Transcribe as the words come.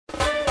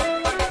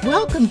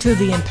Welcome to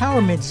the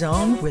Empowerment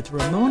Zone with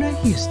Ramona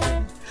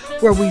Houston,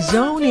 where we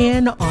zone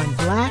in on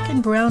Black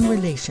and Brown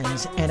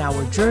relations and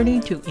our journey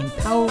to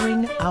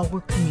empowering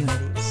our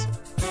communities.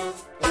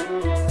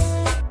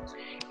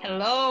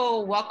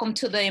 Hello, welcome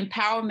to the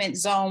Empowerment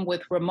Zone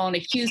with Ramona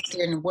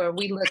Houston, where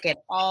we look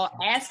at all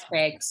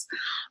aspects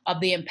of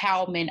the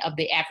empowerment of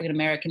the African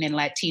American and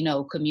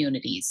Latino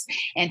communities.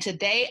 And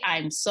today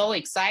I'm so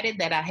excited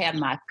that I have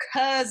my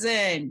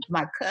cousin,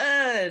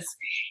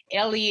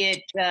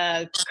 Elliot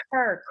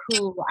Kirk,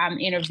 who I'm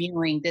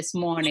interviewing this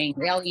morning.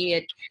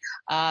 Elliot,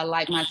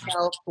 like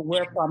myself,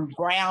 we're from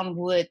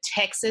Brownwood,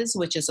 Texas,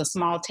 which is a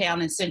small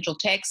town in Central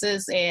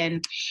Texas.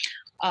 And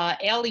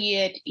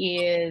Elliot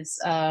is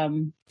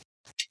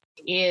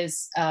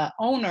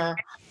owner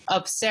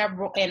of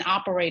several and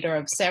operator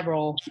of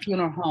several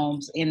funeral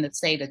homes in the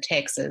state of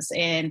Texas.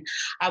 And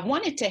I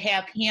wanted to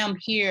have him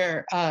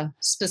here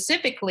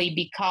specifically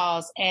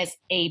because as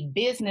a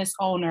business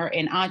owner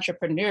and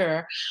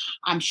entrepreneur,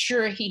 I'm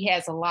sure he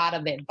has a lot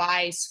of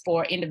advice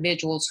for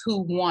individuals who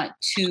want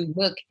to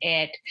look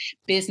at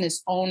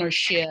business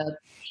ownership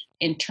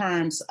in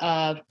terms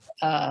of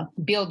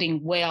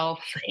building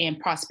wealth and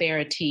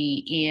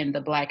prosperity in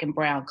the Black and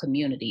Brown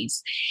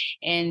communities.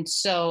 And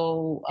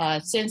so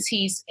since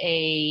he's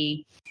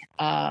a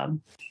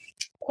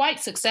quite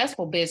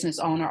successful business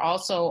owner,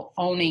 also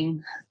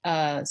owning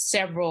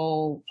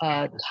several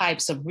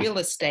types of real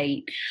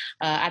estate,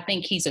 I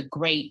think he's a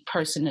great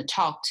person to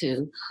talk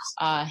to.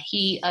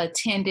 He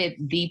attended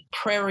the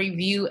Prairie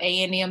View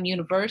A&M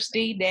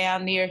University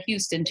down near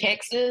Houston,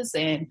 Texas,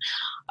 and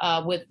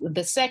with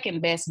the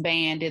second best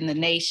band in the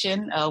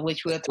nation,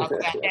 which we'll talk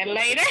about that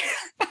later.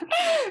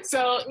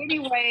 So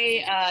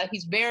anyway,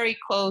 he's very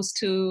close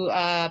to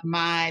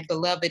my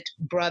beloved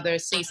brother,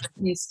 Cecil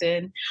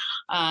Houston.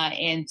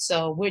 And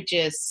so we're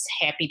just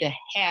happy to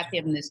have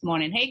him this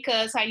morning. Hey,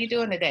 cuz, how you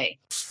doing today?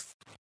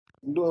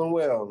 I'm doing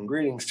well.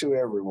 Greetings to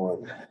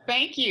everyone.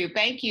 Thank you.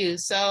 Thank you.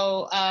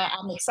 So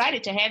I'm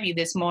excited to have you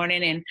this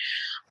morning.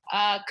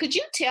 And could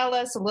you tell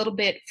us a little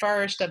bit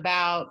first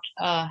about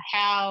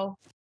how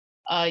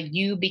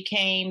you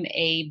became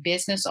a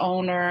business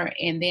owner,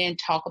 and then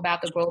talk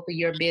about the growth of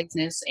your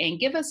business, and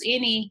give us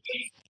any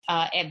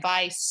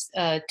advice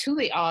to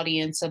the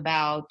audience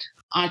about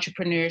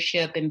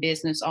entrepreneurship and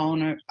business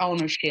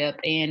ownership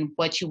and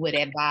what you would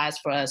advise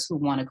for us who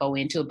want to go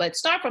into it. But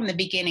start from the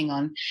beginning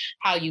on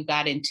how you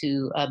got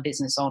into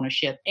business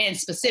ownership and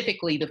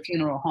specifically the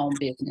funeral home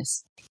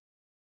business.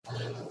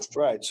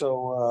 Right.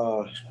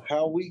 So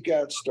how I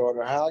got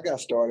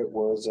started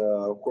was,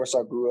 of course,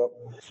 I grew up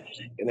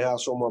in a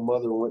house where my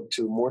mother went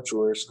to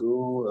mortuary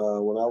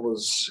school when I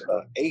was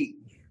 8,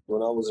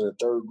 when I was in the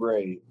 3rd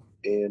grade.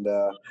 And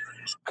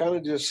kind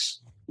of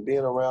just being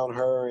around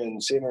her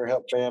and seeing her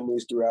help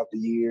families throughout the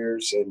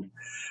years, and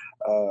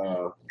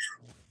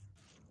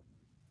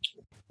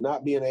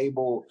not being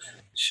able,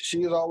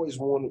 she has always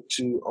wanted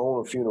to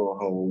own a funeral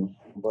home,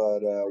 but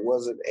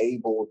wasn't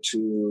able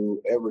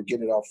to ever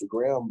get it off the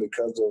ground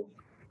because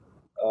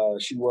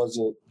of she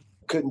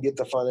couldn't get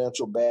the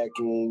financial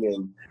backing,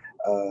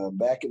 and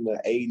back in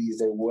the 80s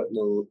they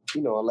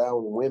wasn't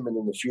allowing women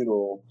in the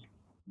funeral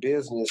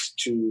business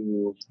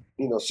to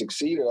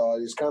succeed at all.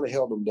 It's kind of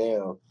held them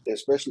down,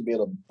 especially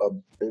being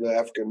an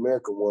African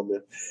American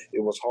woman.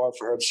 It was hard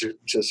for her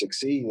to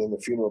succeed in the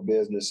funeral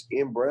business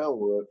in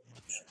Brownwood,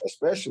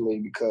 especially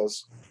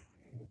because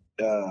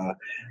of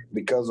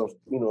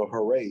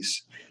her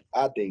race,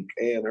 I think,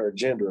 and her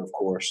gender, of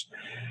course.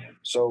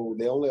 So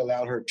they only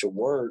allowed her to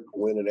work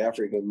when an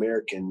African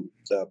American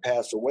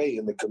passed away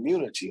in the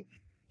community.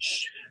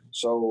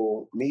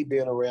 So me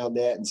being around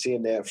that and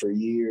seeing that for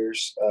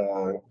years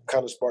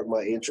kind of sparked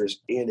my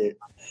interest in it.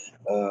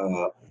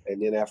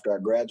 And then after I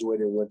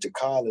graduated and went to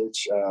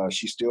college,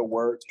 she still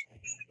worked.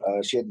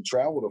 She had to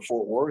travel to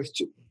Fort Worth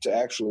to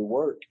actually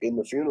work in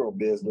the funeral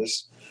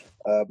business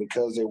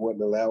because they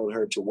wouldn't allowing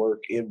her to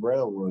work in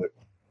Brownwood.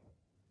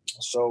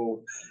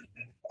 So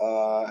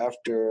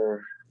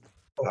after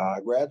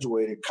I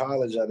graduated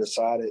college, I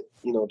decided,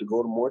 to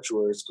go to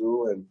mortuary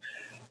school and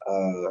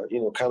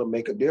kind of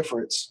make a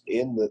difference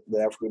in the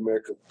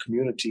African-American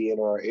community in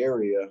our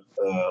area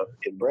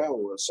in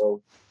Brownwood.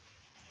 So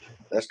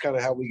that's kind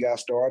of how we got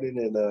started.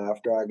 And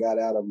after I got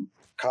out of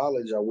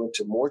college, I went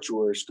to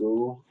mortuary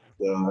school.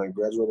 I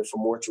graduated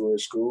from mortuary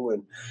school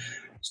and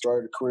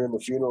started a career in the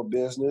funeral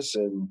business.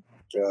 And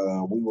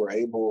we were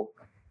able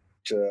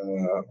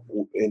to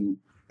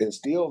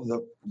instill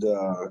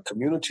the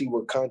community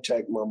would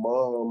contact my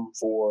mom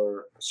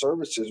for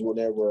services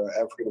whenever an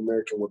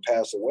African-American would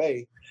pass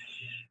away.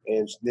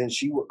 And then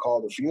she would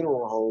call the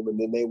funeral home, and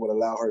then they would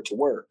allow her to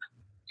work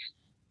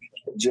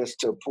just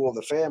to pull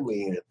the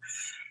family in.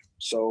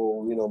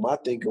 So, my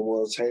thinking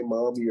was, hey,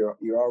 Mom, you're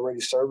already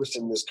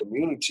servicing this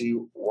community.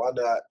 Why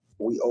not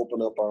we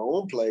open up our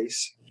own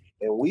place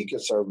and we can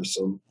service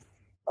them?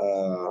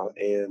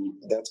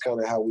 And that's kind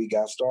of how we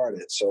got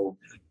started. So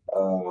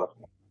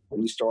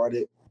we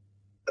started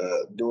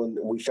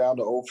we found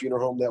an old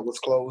funeral home that was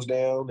closed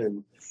down,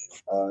 and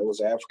it was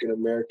an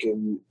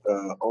African-American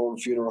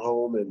owned funeral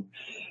home. And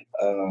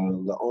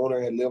The owner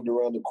had lived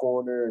around the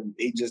corner, and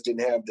he just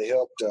didn't have the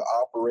help to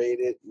operate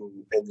it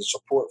and the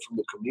support from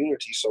the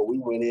community. So we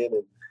went in,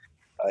 and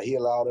he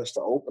allowed us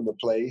to open the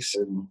place,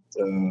 and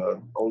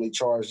only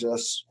charged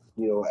us,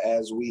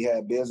 as we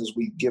had business,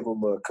 we give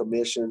them a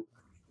commission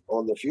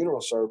on the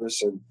funeral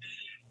service, and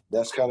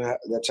that's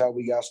how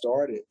we got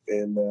started.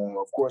 And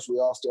of course, we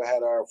all still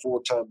had our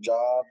full-time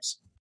jobs.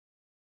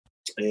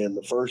 And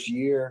the first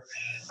year,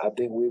 I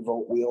think we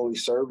only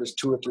serviced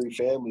 2 or 3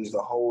 families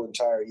the whole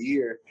entire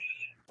year.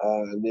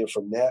 And then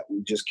from that,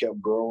 we just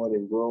kept growing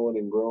and growing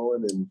and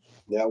growing. And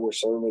now we're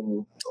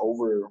serving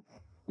over,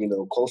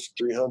 close to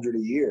 300 a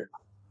year.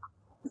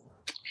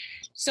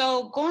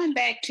 So going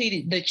back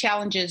to the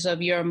challenges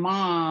of your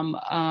mom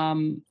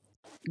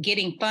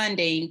getting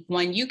funding,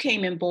 when you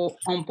came on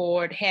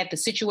board, had the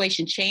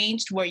situation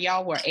changed where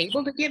y'all were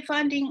able to get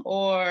funding,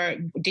 or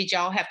did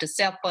y'all have to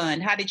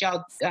self-fund? How did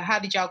y'all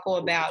go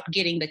about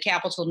getting the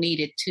capital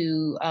needed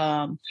to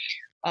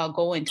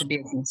go into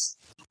business?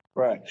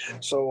 Right.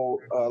 So,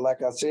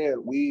 like I said,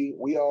 we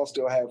all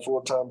still had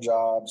full-time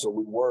jobs, so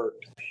we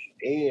worked.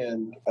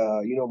 And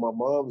my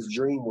mom's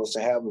dream was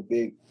to have a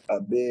big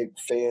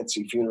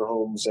fancy funeral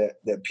homes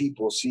that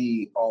people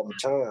see all the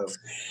time.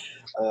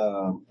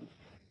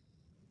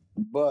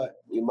 But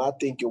my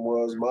thinking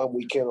was, Mom,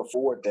 we can't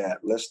afford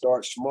that. Let's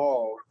start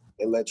small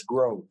and let's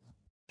grow.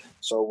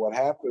 So what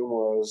happened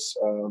was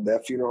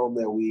that funeral home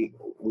that we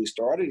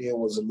started in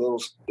was a little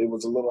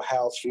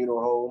house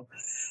funeral home.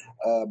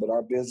 But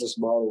our business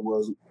model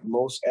was,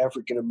 most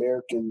African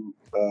American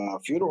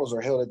funerals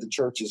are held at the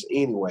churches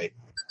anyway.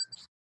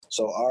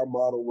 So our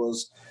model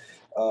was,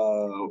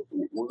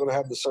 we're going to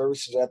have the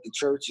services at the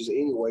churches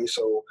anyway.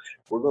 So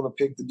we're going to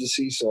pick the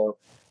deceased up.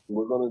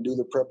 We're going to do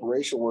the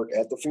preparation work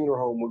at the funeral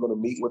home. We're going to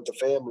meet with the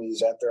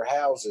families at their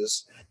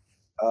houses.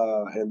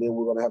 And then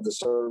we're going to have the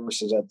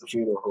services at the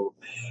funeral home.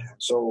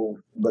 So,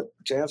 but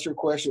to answer your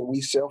question, we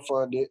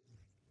self-funded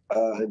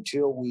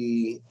until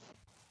we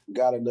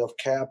got enough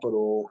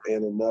capital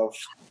and enough,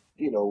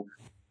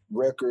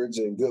 records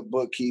and good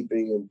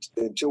bookkeeping, and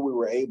until we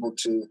were able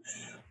to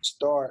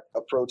start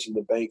approaching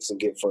the banks and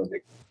get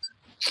funding.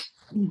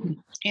 Mm-hmm.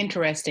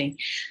 Interesting.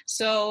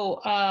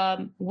 So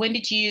when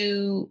did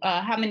you,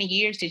 how many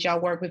years did y'all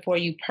work before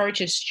you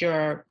purchased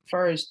your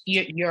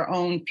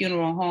own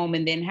funeral home?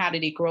 And then how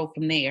did it grow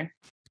from there?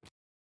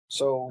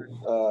 So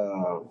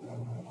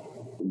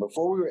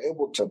before we were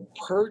able to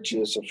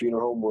purchase a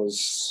funeral home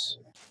was,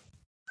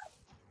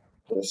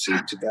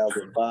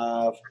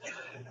 2005,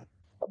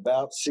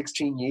 about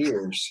 16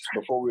 years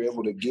before we were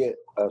able to get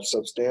a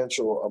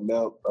substantial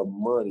amount of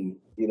money,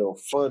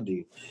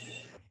 funding.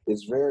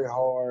 It's very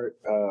hard,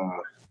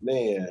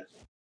 man.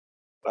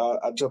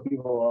 I tell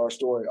people our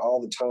story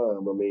all the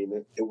time. I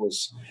mean, it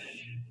was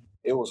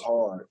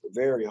hard,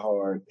 very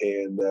hard,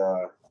 and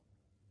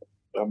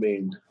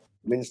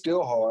it's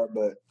still hard,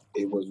 but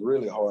it was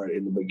really hard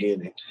in the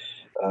beginning.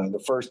 The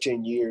first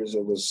 10 years,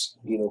 it was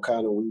we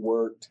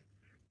worked.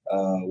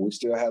 We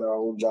still had our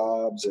own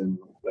jobs, and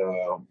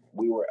I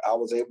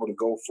was able to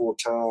go full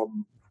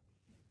time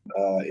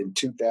in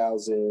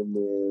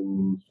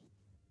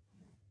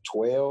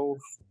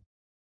 2012.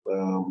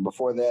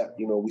 Before that,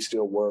 we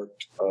still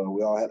worked.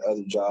 We all had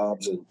other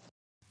jobs and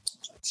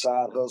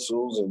side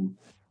hustles and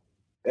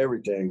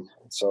everything.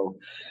 So,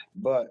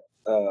 but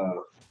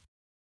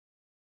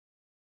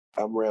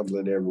I'm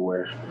rambling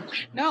everywhere.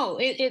 No,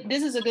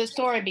 this is a good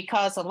story,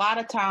 because a lot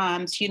of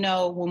times,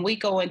 when we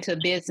go into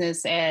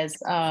business as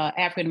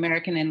African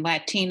American and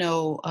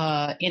Latino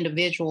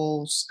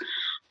individuals,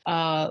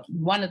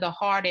 one of the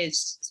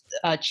hardest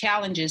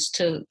challenges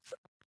to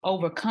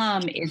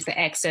overcome is the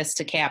access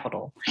to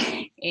capital.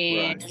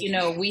 And,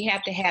 Right. We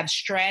have to have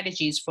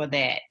strategies for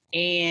that,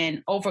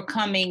 and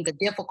overcoming the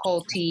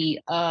difficulty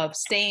of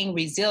staying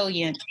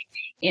resilient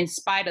in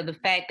spite of the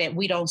fact that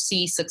we don't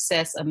see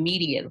success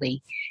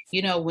immediately.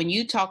 When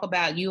you talk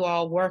about you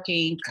all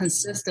working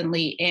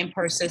consistently and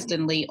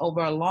persistently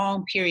over a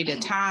long period of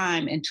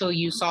time until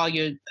you saw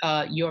your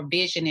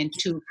vision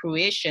into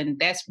fruition,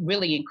 that's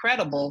really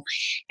incredible.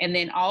 And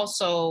then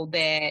also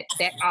that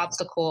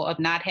obstacle of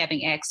not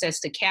having access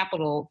to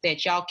capital,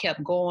 that y'all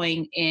kept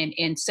going and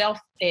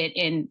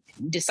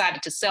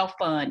decided to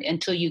self-fund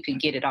until you could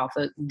get it off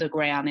of the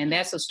ground. And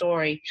that's a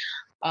story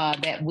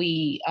that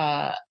we,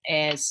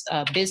 as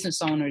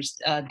business owners,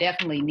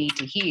 definitely need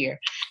to hear.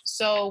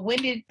 So, when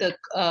did the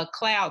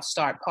clouds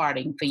start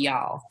parting for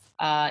y'all?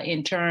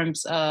 In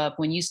terms of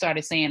when you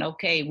started saying,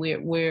 "Okay,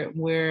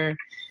 we're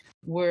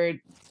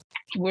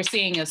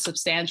seeing a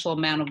substantial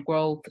amount of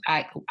growth.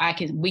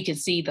 We can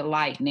see the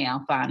light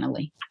now,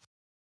 finally."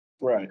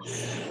 Right.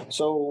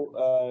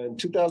 So in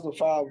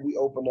 2005, we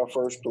opened our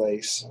first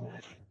place.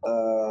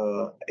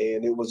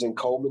 And it was in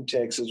Coleman,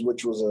 Texas,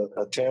 which was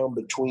a town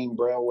between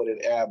Brownwood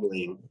and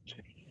Abilene.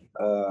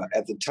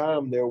 At the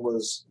time, there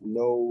was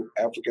no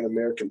African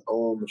American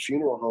owned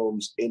funeral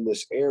homes in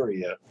this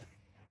area.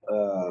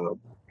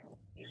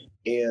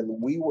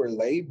 And we were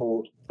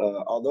labeled,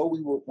 although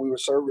we were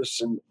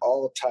servicing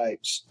all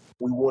types,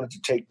 we wanted to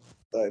take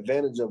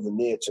advantage of the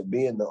niche of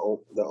being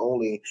the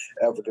only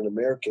African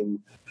American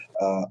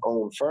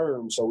owned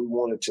firm. So we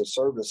wanted to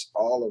service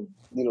all of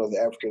the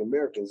African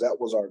Americans. That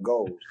was our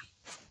goal.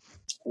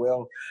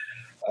 Well,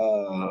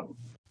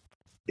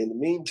 in the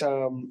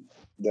meantime,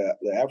 the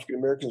African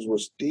Americans were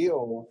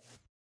still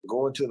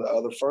going to the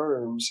other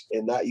firms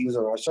and not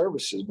using our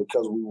services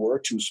because we were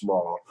too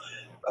small.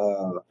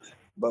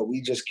 But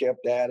we just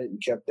kept at it,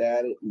 and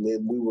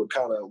then we were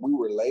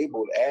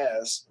labeled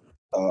as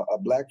a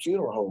Black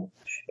funeral home,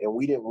 and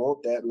we didn't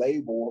want that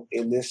label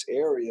in this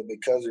area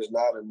because there's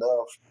not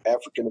enough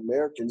African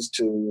Americans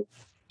to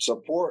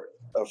support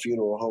a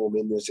funeral home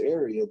in this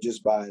area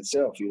just by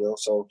itself,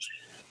 So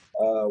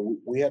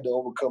we had to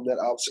overcome that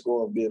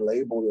obstacle of being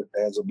labeled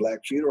as a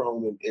Black funeral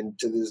home, and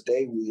to this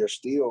day we are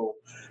still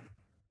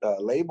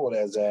labeled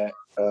as that,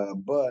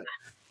 but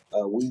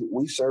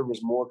we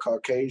service more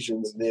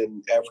Caucasians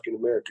than African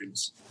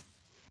Americans.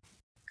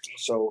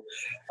 So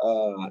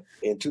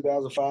in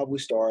 2005 we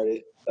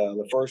started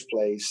the first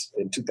place.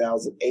 In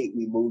 2008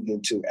 we moved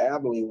into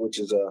Abilene, which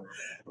is a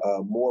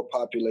more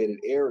populated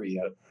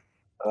area,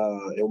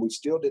 and we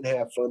still didn't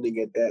have funding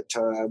at that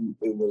time.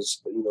 It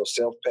was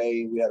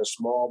self-pay. We had a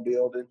small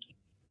building.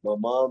 My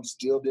mom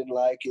still didn't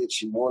like it.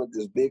 She wanted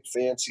this big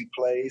fancy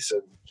place,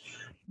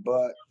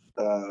 but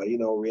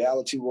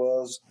reality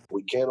was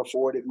we can't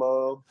afford it,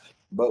 Mom,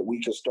 but we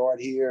can start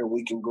here and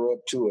we can grow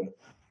up to it.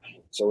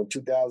 So in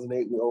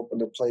 2008, we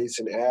opened a place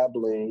in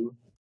Abilene,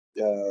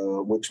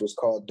 which was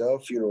called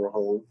Dove Funeral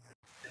Home.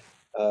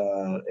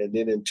 And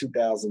then in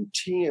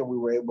 2010, we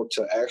were able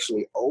to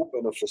actually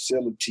open a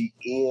facility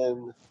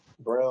in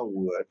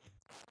Brownwood,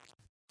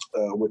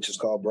 which is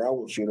called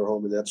Brownwood Funeral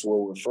Home, and that's where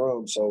we're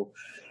from. So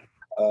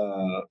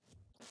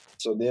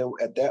then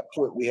at that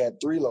point, we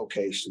had 3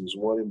 locations,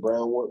 one in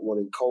Brownwood, one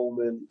in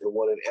Coleman, and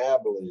one in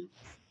Abilene.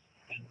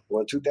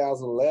 Well, in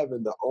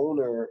 2011, the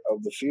owner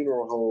of the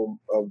funeral home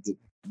of the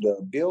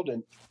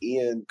building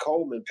in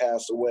Coleman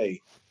passed away.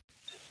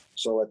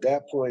 So at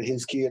that point,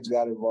 his kids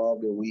got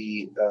involved, and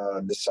we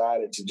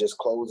decided to just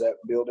close that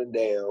building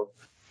down.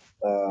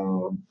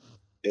 And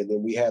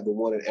then we had the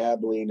one in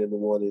Abilene and the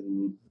one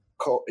in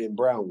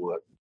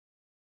Brownwood.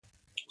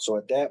 So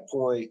at that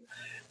point,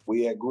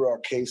 we had grew our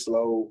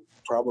caseload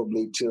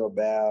probably to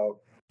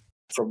about,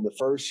 from the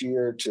first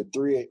year to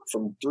 3,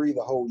 from 3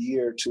 the whole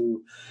year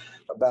to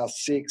about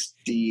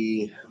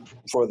 60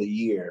 for the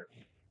year.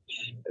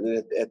 And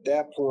then at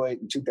that point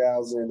in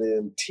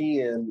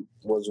 2010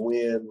 was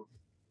when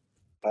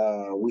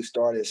we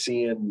started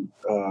seeing,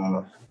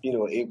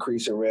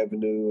 increase in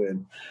revenue,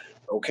 and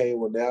okay,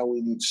 well now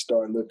we need to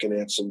start looking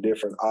at some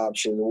different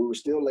options. And we were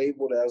still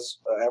labeled as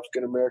an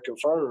African American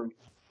firm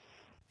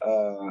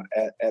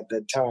at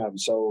that time.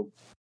 So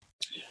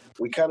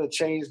we kind of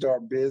changed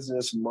our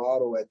business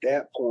model at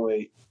that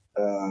point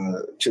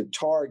to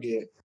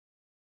target,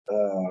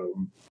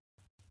 the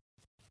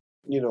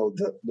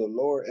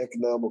lower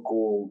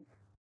economical,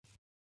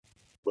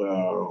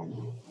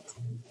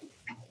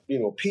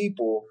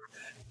 people,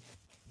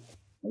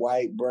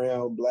 white,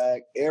 brown,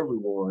 Black,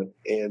 everyone.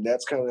 And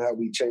that's kind of how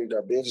we changed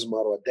our business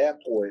model at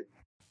that point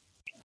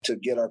to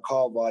get our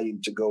call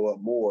volume to go up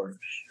more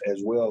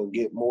as well and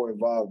get more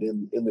involved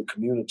in the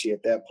community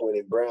at that point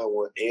in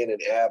Brownwood and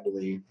in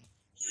Abilene.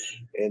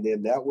 And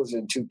then that was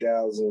in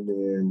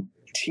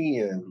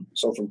 2010.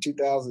 So from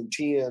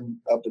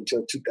 2010 up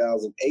until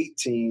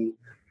 2018,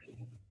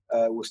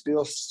 it was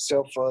still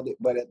self-funded,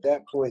 but at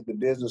that point, the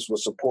business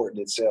was supporting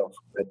itself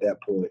at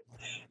that point.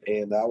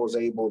 And I was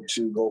able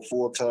to go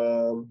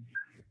full-time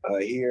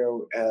here,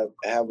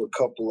 have a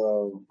couple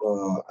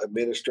of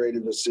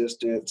administrative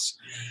assistants.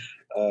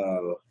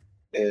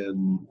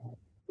 And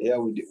yeah,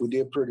 we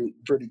did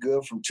pretty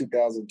good from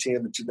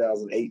 2010 to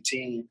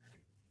 2018.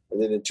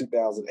 And then in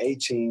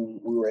 2018,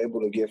 we were able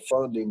to get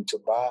funding to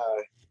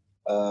buy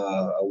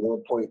a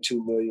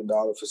 $1.2 million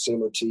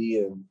facility,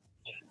 and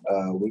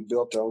we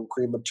built our own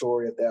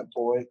crematory at that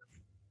point.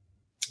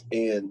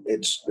 And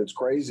it's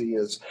crazy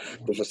is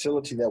the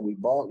facility that we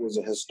bought was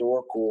a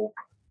historical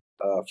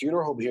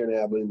funeral home here in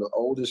Abilene, the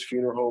oldest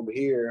funeral home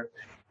here.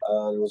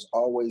 It was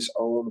always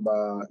owned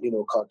by,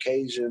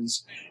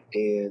 Caucasians,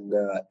 and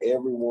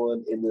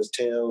everyone in this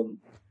town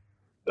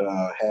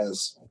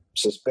has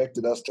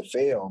suspected us to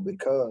fail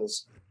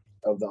because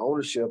of the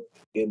ownership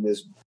in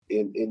this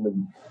in the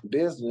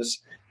business,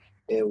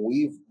 and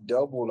we've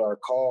doubled our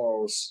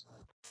calls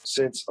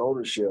since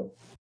ownership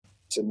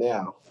to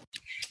now.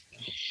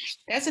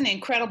 That's an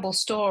incredible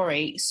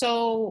story.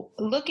 So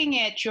looking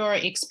at your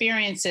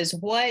experiences,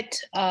 what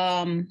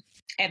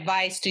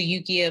advice do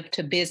you give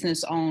to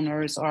business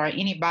owners or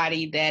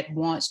anybody that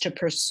wants to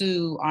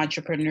pursue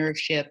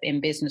entrepreneurship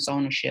and business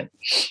ownership?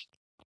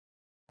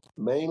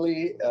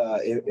 Mainly,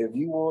 if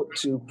you want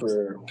to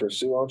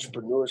pursue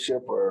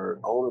entrepreneurship or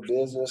own a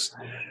business,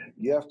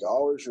 you have to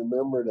always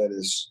remember that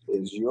is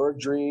your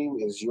dream,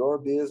 is your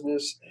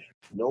business.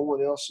 No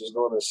one else is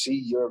going to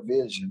see your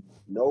vision.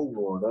 No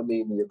one. I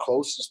mean, your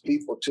closest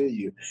people to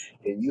you,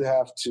 and you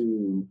have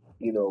to,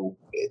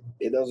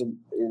 it doesn't,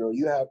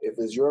 if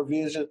it's your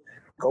vision,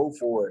 go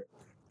for it.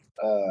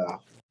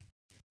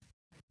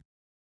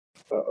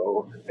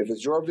 If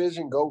it's your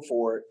vision, go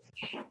for it.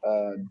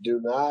 Do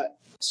not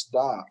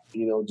stop.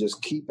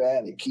 Just keep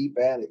at it, keep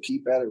at it,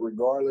 keep at it,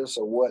 regardless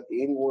of what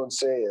anyone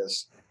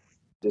says.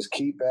 Just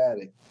keep at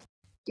it,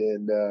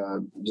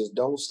 and just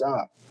don't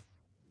stop.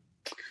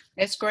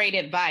 That's great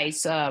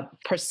advice.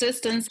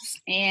 Persistence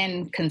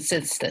and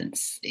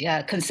consistency.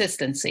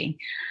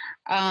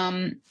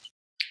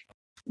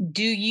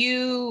 Do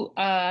you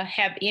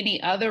have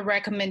any other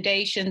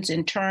recommendations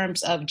in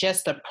terms of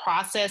just the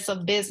process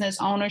of business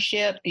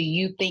ownership? Do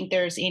you think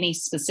there's any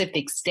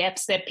specific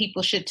steps that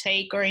people should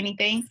take or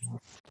anything?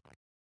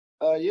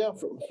 Yeah,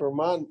 from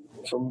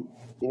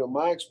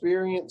my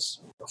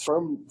experience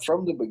from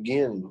the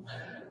beginning,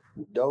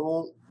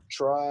 don't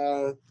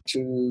try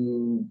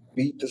to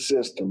beat the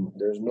system.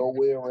 There's no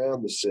way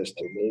around the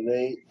system.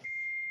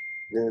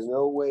 There's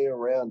no way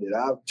around it.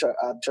 I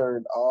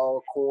turned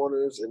all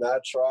corners, and I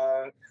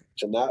tried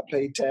to not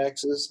pay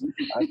taxes.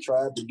 I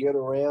tried to get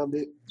around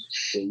it,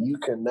 and you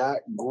cannot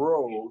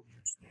grow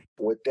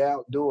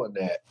without doing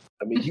that.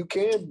 I mean, you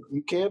can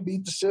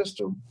beat the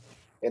system,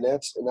 and I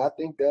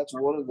think that's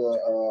one of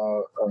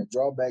the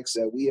drawbacks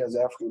that we as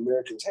African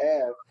Americans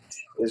have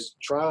is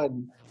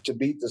trying to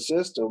beat the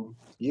system.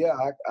 Yeah,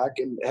 I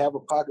can have a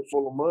pocket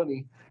full of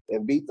money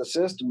and beat the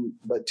system,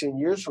 but 10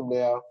 years from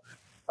now,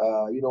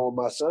 when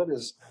my son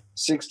is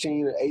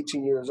 16 or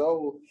 18 years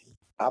old,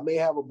 I may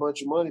have a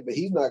bunch of money, but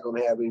he's not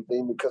going to have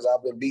anything because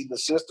I've been beating the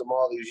system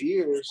all these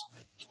years.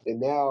 And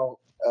now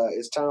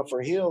it's time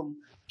for him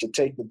to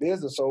take the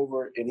business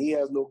over, and he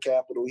has no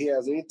capital. He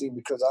has anything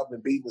because I've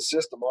been beating the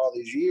system all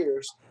these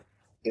years.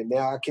 And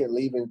now I can't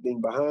leave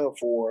anything behind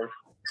for,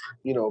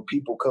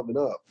 people coming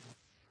up.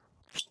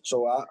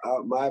 So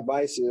my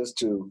advice is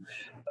to,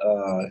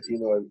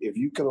 if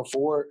you can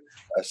afford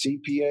a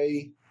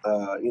CPA,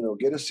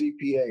 get a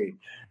CPA,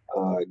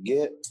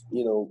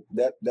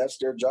 that's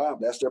their job.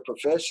 That's their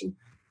profession.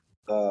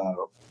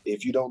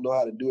 If you don't know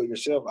how to do it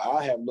yourself,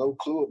 I have no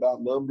clue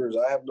about numbers.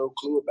 I have no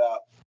clue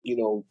about,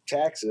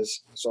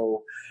 taxes.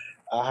 So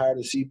I hired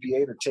a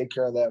CPA to take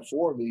care of that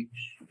for me.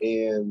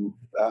 And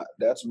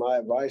that's my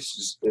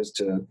advice is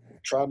to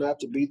try not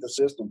to beat the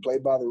system, play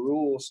by the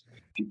rules.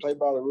 If you play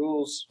by the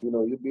rules,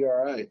 you'll be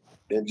all right.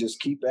 And just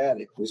keep at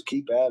it. Just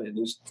keep at it.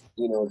 Just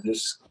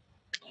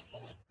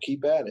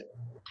keep at it.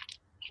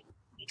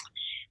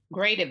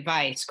 Great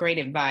advice. Great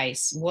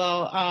advice.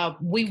 Well,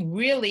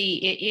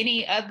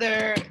 any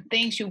other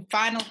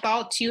final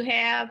thoughts you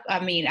have?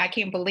 I mean, I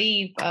can't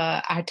believe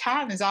our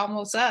time is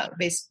almost up.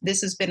 This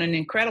has been an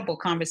incredible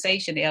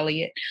conversation,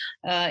 Elliot.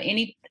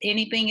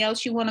 Anything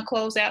else you want to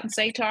close out and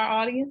say to our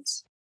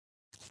audience?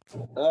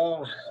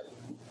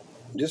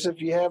 Just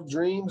if you have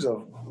dreams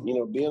of,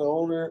 being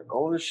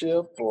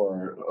ownership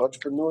or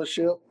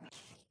entrepreneurship,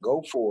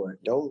 go for it.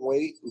 Don't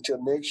wait until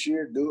next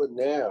year. Do it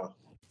now.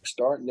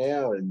 Start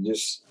now and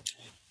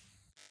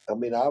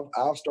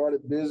I've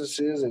started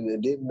businesses and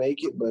it didn't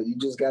make it, but you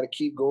just got to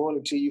keep going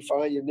until you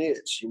find your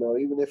niche.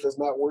 Even if it's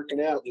not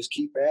working out, just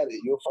keep at it.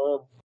 You'll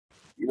find,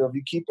 if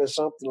you keep at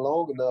something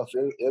long enough,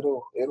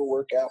 it'll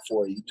work out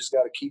for you. You just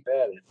got to keep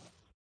at it.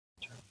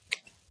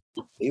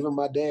 Even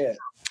my dad,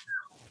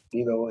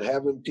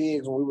 having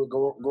pigs when we were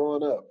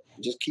growing up,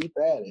 just keep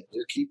at it.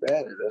 Just keep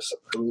at it.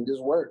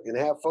 Just work and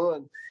have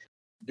fun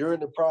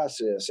during the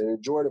process and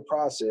enjoy the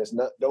process.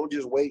 Don't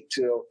just wait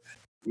till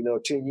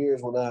 10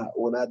 years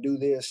when I do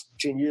this.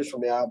 10 years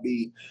from now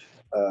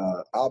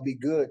I'll be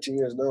good. 10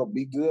 years no,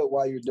 be good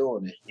while you're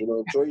doing it.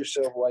 Enjoy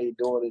yourself while you're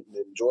doing it,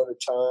 and enjoy the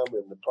time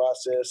and the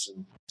process,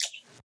 and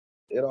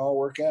it'll all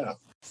work out.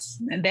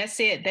 And that's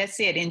it.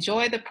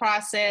 Enjoy the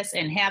process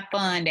and have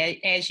fun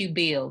as you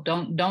build.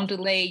 Don't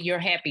delay your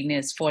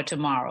happiness for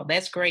tomorrow.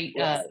 That's great.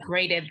 Right.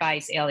 Great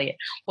advice, Elliot.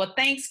 Well,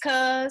 thanks,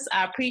 cuz.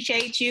 I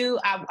appreciate you.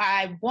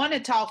 I want to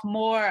talk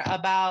more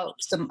about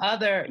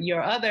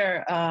your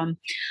other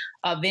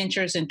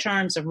ventures in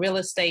terms of real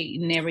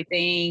estate and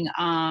everything,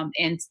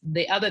 and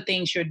the other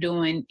things you're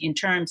doing in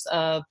terms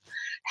of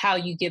how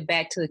you give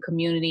back to the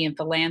community and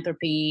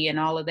philanthropy and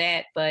all of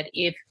that. But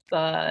if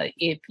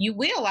you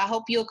will, I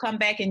hope you'll come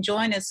back and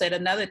join us at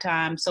another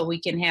time so we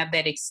can have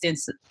that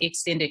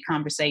extended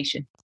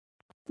conversation.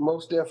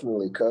 Most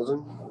definitely,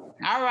 cousin.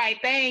 All right,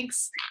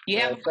 thanks. You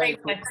have a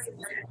great one.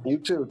 You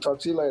too. Talk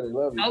to you later.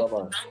 Love you. Okay.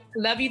 Bye-bye.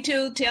 Love you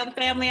too. Tell the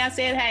family I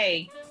said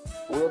hey.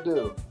 Will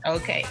do.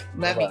 Okay.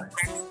 Love you.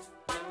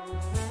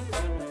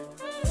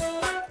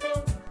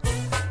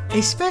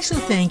 A special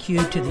thank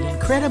you to the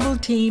incredible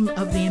team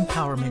of the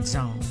Empowerment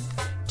Zone.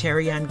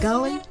 Terry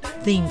Gully,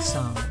 theme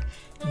song.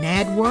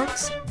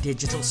 NADWorks,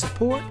 digital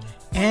support,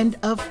 and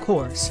of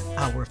course,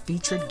 our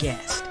featured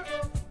guest.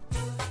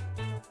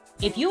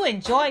 If you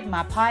enjoyed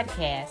my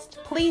podcast,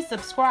 please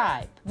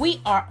subscribe.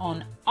 We are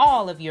on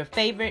all of your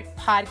favorite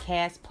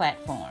podcast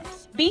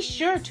platforms. Be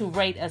sure to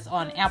rate us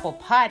on Apple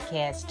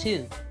Podcasts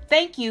too.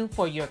 Thank you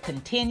for your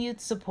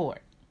continued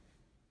support.